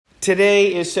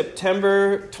Today is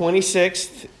September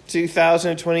 26th,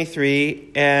 2023,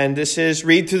 and this is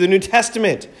Read Through the New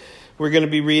Testament. We're going to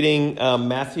be reading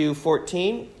Matthew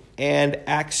 14 and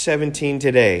Acts 17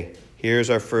 today. Here's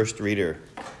our first reader.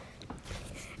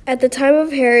 At the time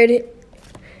of Herod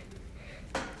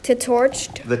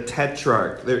Tetrarch. The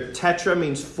Tetrarch. Tetra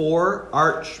means four,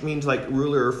 arch means like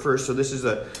ruler or first, so this is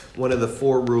one of the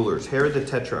four rulers. Herod the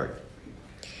Tetrarch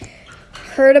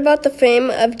Heard about the fame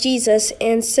of Jesus,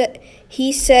 and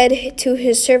he said to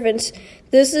his servants,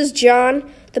 "This is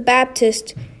John the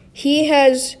Baptist. He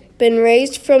has been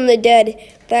raised from the dead.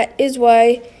 That is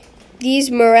why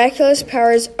these miraculous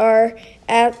powers are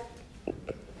at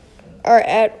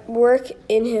work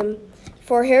in him."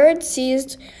 For Herod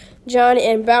seized John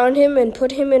and bound him and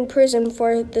put him in prison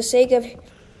for the sake of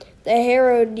the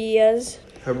Herodias,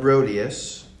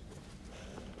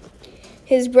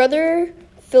 his brother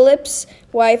Philip's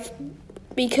wife,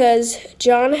 because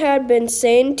John had been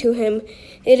saying to him,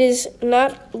 "It is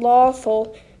not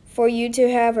lawful for you to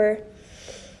have her."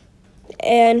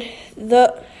 And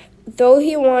though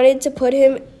he wanted to put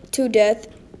him to death,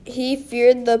 he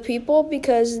feared the people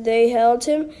because they held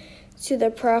him to the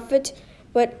prophet.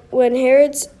 But when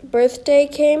Herod's birthday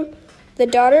came, the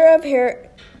daughter of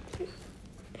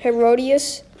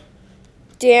Herodias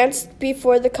danced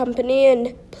before the company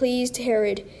and pleased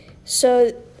Herod,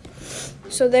 so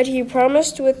that he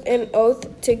promised with an oath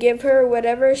to give her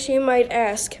whatever she might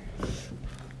ask.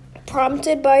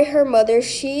 Prompted by her mother,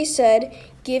 she said,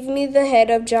 "Give me the head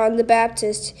of John the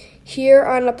Baptist here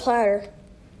on a platter."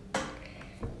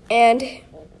 And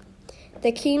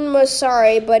the king was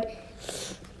sorry, but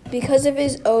because of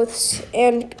his oaths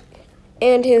and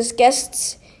his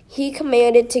guests, he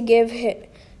commanded for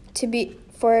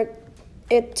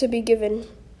it to be given.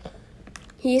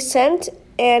 He sent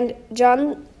and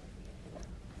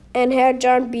had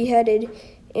John beheaded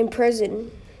in prison.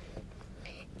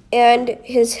 And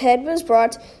his head was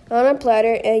brought on a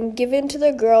platter and given to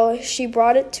the girl. She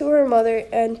brought it to her mother,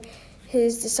 and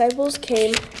his disciples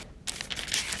came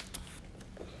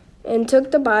and took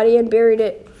the body and buried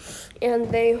it.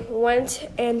 And they went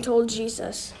and told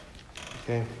Jesus.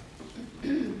 Okay.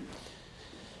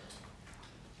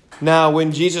 Now,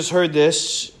 when Jesus heard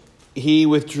this, he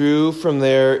withdrew from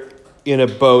there in a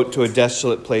boat to a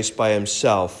desolate place by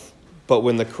himself. But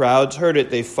when the crowds heard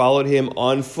it, they followed him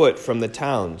on foot from the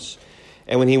towns.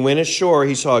 And when he went ashore,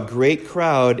 he saw a great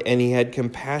crowd, and he had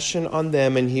compassion on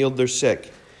them and healed their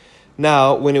sick.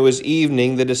 Now, when it was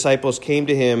evening, the disciples came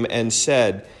to him and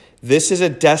said, "This is a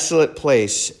desolate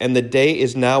place, and the day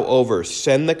is now over.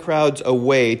 Send the crowds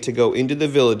away to go into the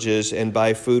villages and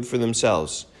buy food for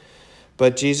themselves."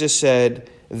 But Jesus said,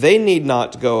 "They need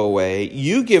not go away.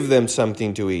 You give them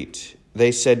something to eat."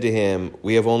 They said to him,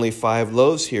 "We have only 5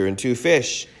 loaves here and 2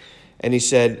 fish." And he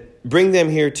said, "Bring them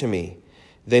here to me."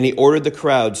 Then he ordered the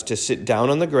crowds to sit down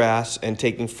on the grass, and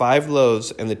taking 5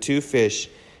 loaves and the 2 fish,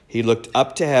 he looked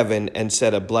up to heaven and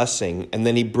said a blessing. And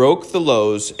then he broke the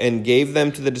loaves and gave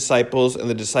them to the disciples, and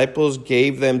the disciples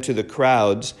gave them to the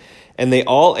crowds. And they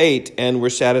all ate and were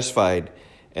satisfied.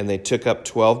 And they took up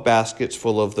 12 baskets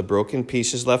full of the broken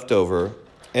pieces left over.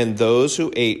 And those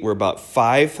who ate were about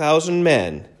 5,000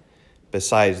 men,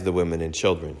 besides the women and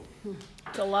children.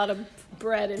 It's a lot of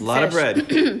bread and fish. A lot of bread.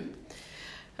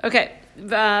 Okay,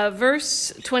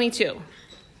 verse 22.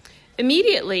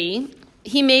 Immediately,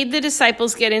 he made the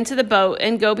disciples get into the boat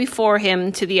and go before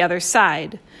him to the other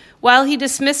side, while he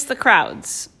dismissed the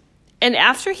crowds. And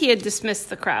after he had dismissed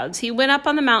the crowds, he went up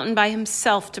on the mountain by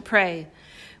himself to pray.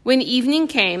 When evening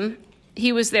came,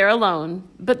 he was there alone,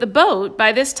 but the boat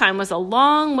by this time was a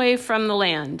long way from the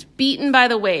land, beaten by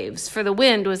the waves, for the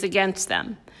wind was against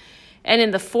them. And in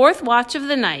the 4th watch of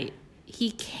the night, he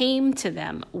came to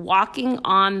them, walking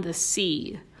on the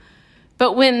sea.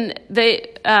 But when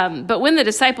the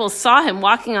disciples saw him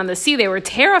walking on the sea, they were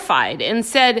terrified and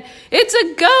said, "It's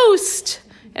a ghost!"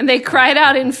 And they cried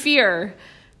out in fear.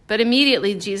 But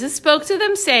immediately Jesus spoke to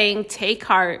them, saying, "Take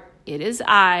heart, it is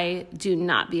I, do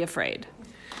not be afraid."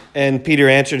 And Peter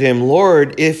answered him,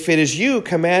 "Lord, if it is you,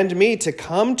 command me to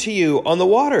come to you on the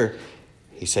water."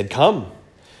 He said, "Come."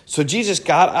 So Jesus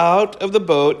got out of the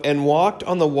boat and walked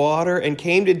on the water and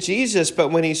came to Jesus.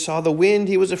 But when he saw the wind,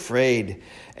 he was afraid.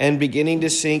 And beginning to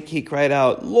sink, he cried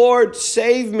out, "Lord,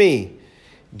 save me."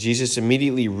 Jesus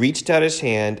immediately reached out his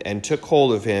hand and took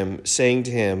hold of him, saying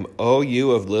to him, "O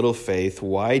you of little faith,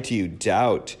 why do you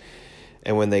doubt?"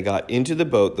 And when they got into the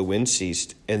boat, the wind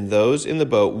ceased, and those in the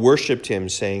boat worshipped him,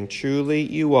 saying, "Truly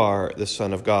you are the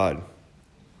Son of God."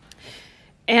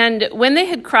 And when they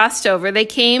had crossed over, they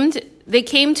came to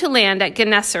land at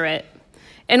Gennesaret.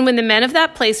 And when the men of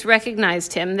that place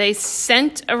recognized him, they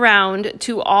sent around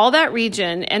to all that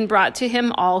region and brought to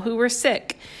him all who were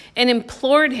sick, and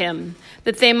implored him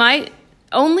that they might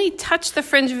only touch the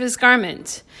fringe of his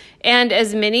garment. And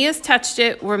as many as touched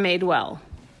it were made well.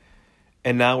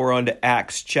 And now we're on to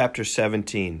Acts chapter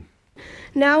 17.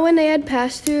 Now when they had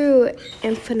passed through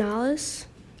Amphipolis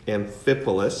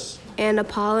and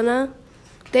Apollonia,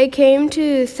 they came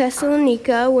to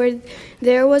Thessalonica, where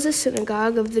there was a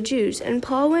synagogue of the Jews. And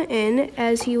Paul went in,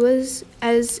 as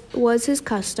was his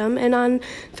custom, and on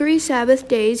 3 Sabbath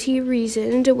days he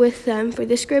reasoned with them for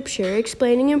the Scripture,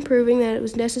 explaining and proving that it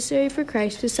was necessary for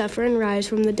Christ to suffer and rise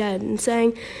from the dead, and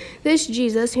saying, "This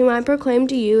Jesus, whom I proclaim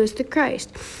to you, is the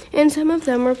Christ." And some of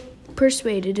them were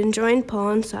persuaded and joined Paul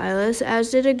and Silas,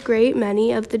 as did a great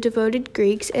many of the devoted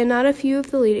Greeks, and not a few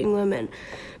of the leading women.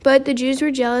 But the Jews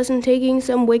were jealous, and taking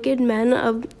some wicked men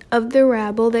of the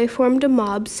rabble, they formed a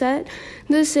mob, set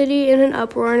the city in an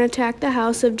uproar, and attacked the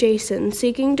house of Jason,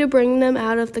 seeking to bring them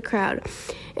out of the crowd.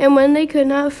 And when they could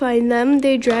not find them,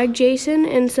 they dragged Jason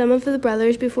and some of the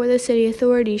brothers before the city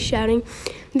authorities, shouting,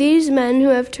 "These men who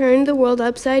have turned the world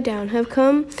upside down have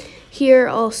come here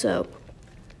also.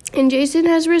 And Jason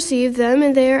has received them,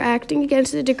 and they are acting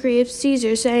against the decree of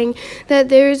Caesar, saying that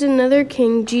there is another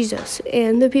king, Jesus."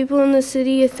 And the people in the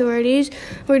city authorities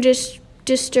were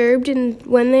disturbed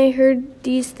when they heard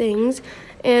these things.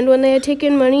 And when they had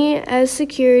taken money as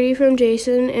security from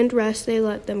Jason and rest, they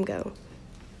let them go.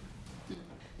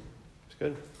 That's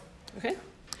good. Okay.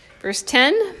 Verse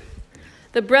 10.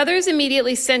 The brothers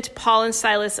immediately sent Paul and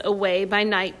Silas away by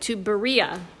night to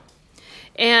Berea.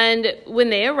 And when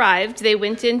they arrived, they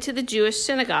went into the Jewish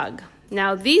synagogue.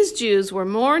 Now these Jews were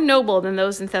more noble than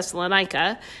those in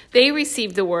Thessalonica. They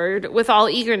received the word with all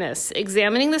eagerness,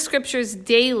 examining the Scriptures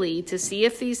daily to see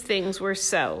if these things were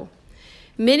so.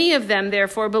 Many of them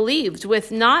therefore believed,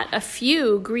 with not a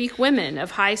few Greek women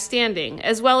of high standing,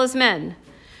 as well as men.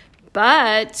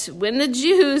 But when the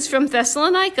Jews from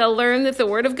Thessalonica learned that the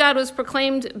word of God was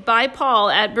proclaimed by Paul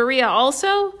at Berea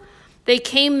also, they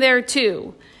came there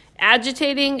too,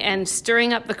 agitating and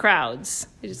stirring up the crowds.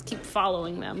 They just keep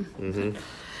following them. Mm-hmm.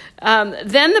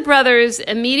 Then the brothers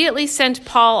immediately sent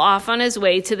Paul off on his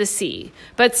way to the sea,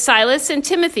 but Silas and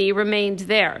Timothy remained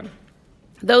there.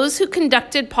 Those who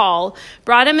conducted Paul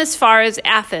brought him as far as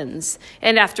Athens,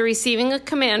 and after receiving a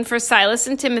command for Silas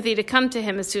and Timothy to come to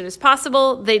him as soon as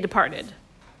possible, they departed.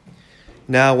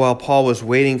 Now while Paul was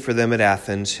waiting for them at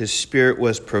Athens, his spirit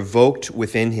was provoked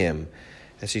within him,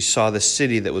 as he saw the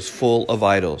city that was full of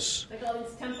idols. Like all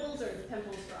these temples, or the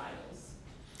temples for idols?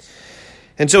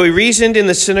 And so he reasoned in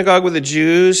the synagogue with the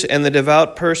Jews and the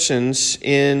devout persons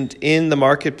in the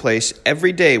marketplace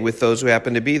every day with those who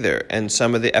happened to be there. And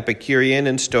some of the Epicurean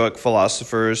and Stoic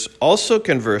philosophers also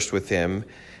conversed with him.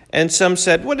 And some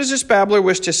said, "What does this babbler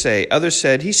wish to say?" Others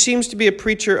said, "He seems to be a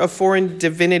preacher of foreign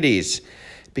divinities,"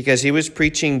 because he was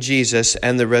preaching Jesus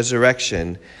and the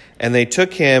resurrection. And they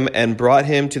took him and brought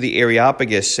him to the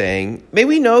Areopagus, saying, May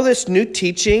we know what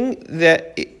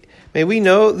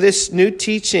this new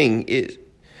teaching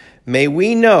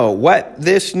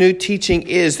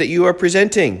is that you are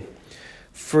presenting.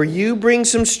 For you bring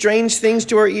some strange things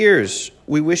to our ears.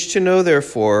 We wish to know,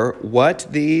 therefore, what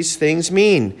these things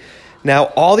mean. Now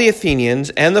all the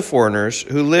Athenians and the foreigners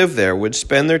who live there would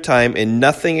spend their time in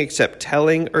nothing except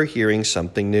telling or hearing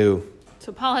something new.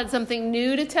 So Paul had something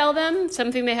new to tell them,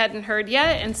 something they hadn't heard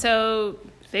yet, and so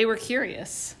they were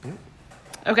curious.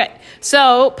 Okay,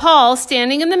 so Paul,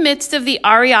 standing in the midst of the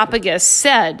Areopagus,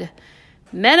 said,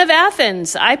 "Men of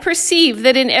Athens, I perceive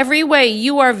that in every way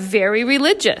you are very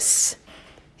religious."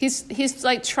 He's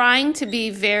like trying to be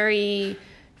very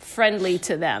friendly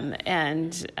to them,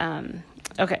 and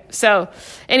okay, so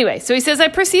anyway, so he says, "I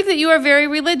perceive that you are very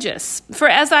religious. For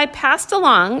as I passed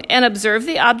along and observed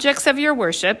the objects of your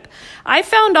worship, I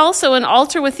found also an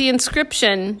altar with the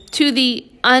inscription, 'To the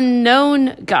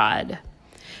unknown God.'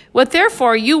 What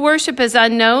therefore you worship as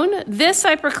unknown, this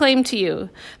I proclaim to you.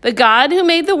 The God who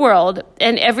made the world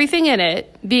and everything in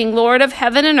it, being Lord of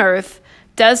heaven and earth,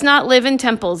 does not live in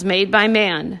temples made by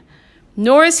man.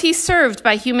 Nor is he served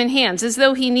by human hands as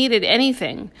though he needed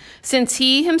anything, since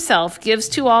he himself gives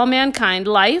to all mankind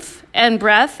life and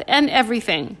breath and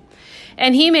everything.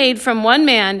 And he made from one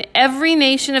man every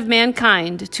nation of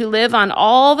mankind to live on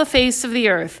all the face of the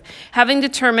earth, having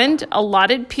determined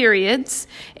allotted periods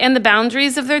and the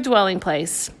boundaries of their dwelling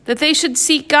place, that they should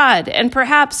seek God and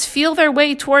perhaps feel their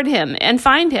way toward him and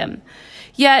find him.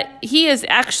 Yet he is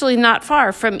actually not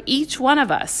far from each one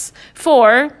of us,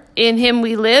 for in him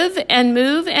we live and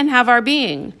move and have our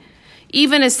being,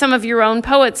 even as some of your own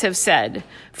poets have said,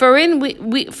 for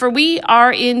we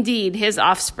are indeed his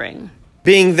offspring."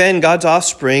 Being then God's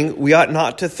offspring, we ought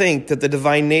not to think that the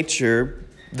divine nature,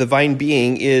 the divine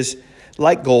being, is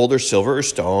like gold or silver or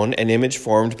stone, an image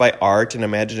formed by art and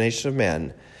imagination of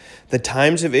men. The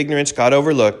times of ignorance God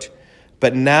overlooked,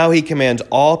 but now he commands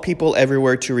all people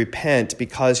everywhere to repent,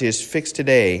 because he has fixed a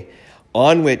day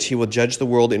on which he will judge the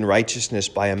world in righteousness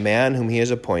by a man whom he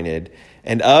has appointed.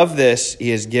 And of this he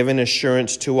has given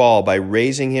assurance to all by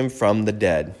raising him from the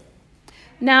dead.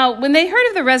 Now, when they heard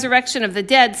of the resurrection of the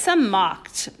dead, some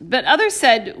mocked, but others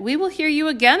said, "We will hear you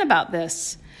again about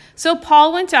this." So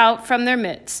Paul went out from their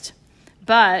midst.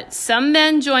 But some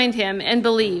men joined him and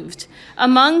believed,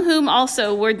 among whom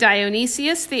also were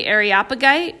Dionysius the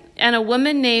Areopagite and a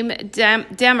woman named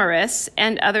Damaris,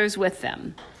 and others with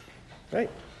them. Right.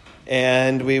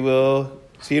 And we will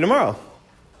see you tomorrow.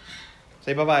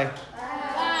 Say bye-bye.